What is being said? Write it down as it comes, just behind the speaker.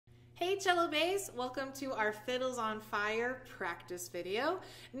Hey Cello Bass, welcome to our Fiddles on Fire practice video.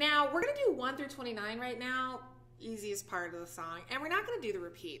 Now we're going to do 1 through 29 right now, easiest part of the song, and we're not going to do the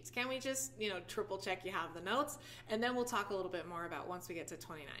repeats. Can we just, triple check you have the notes, and then we'll talk a little bit more about once we get to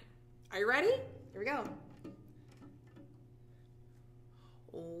 29. Are you ready? Here we go.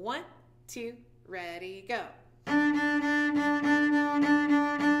 1, 2, ready, go.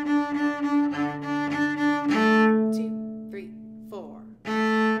 2, 3, 4.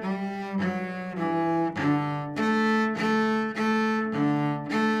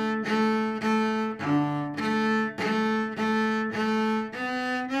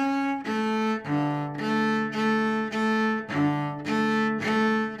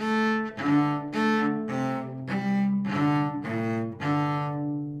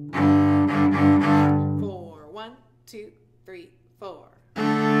 1, 2, 3, 4. 4,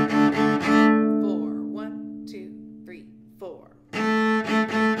 1, 2, 3, 4. 4,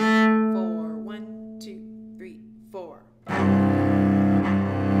 1, 2, 3, 4.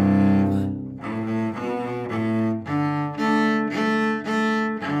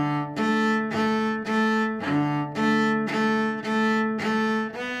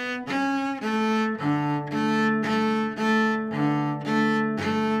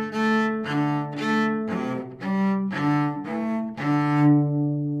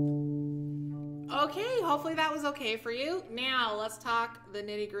 Okay, hopefully that was okay for you. Now let's talk the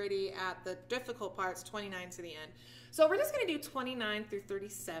nitty-gritty at the difficult parts, 29 to the end. So we're just going to do 29 through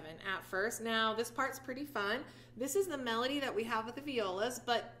 37 at first. Now this part's pretty fun. This is the melody that we have with the violas,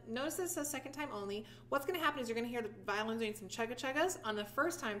 but notice this says second time only. What's going to happen is you're going to hear the violins doing some chugga-chuggas on the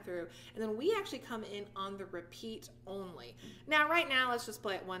first time through, and then we actually come in on the repeat only. Now right now, let's just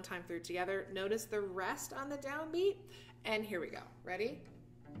play it one time through together. Notice the rest on the downbeat, and here we go. Ready?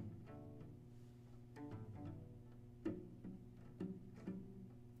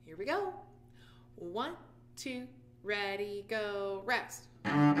 Here we go. 1, 2, ready, go, rest.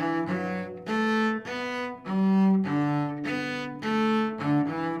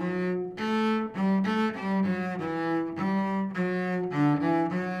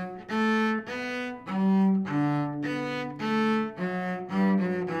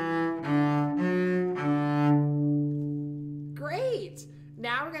 Great.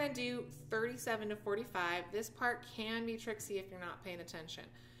 Now we're going to do 37 to 45. This part can be tricksy if you're not paying attention.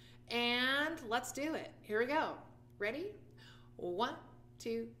 And let's do it. Here we go. Ready? 1,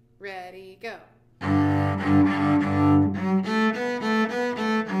 2, ready, go. 4,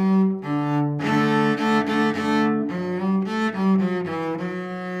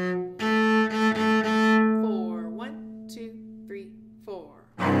 1, 2, 3, 4.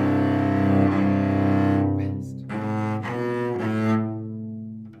 Rest.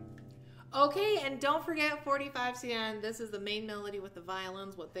 Okay, and don't forget 45 to the end. This is the main melody with the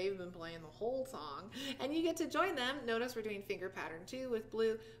violins, what they've been playing the whole song. And you get to join them. Notice we're doing finger pattern 2 with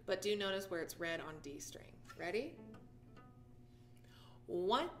blue, but do notice where it's red on D string. Ready?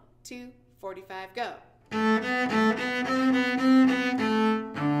 1, 2, 45, go.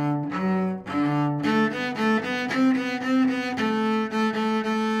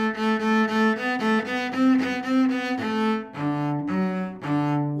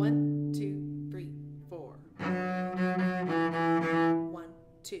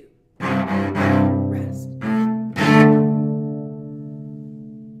 Rest.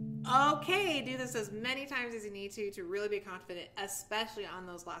 Okay, do this as many times as you need to really be confident, especially on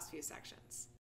those last few sections.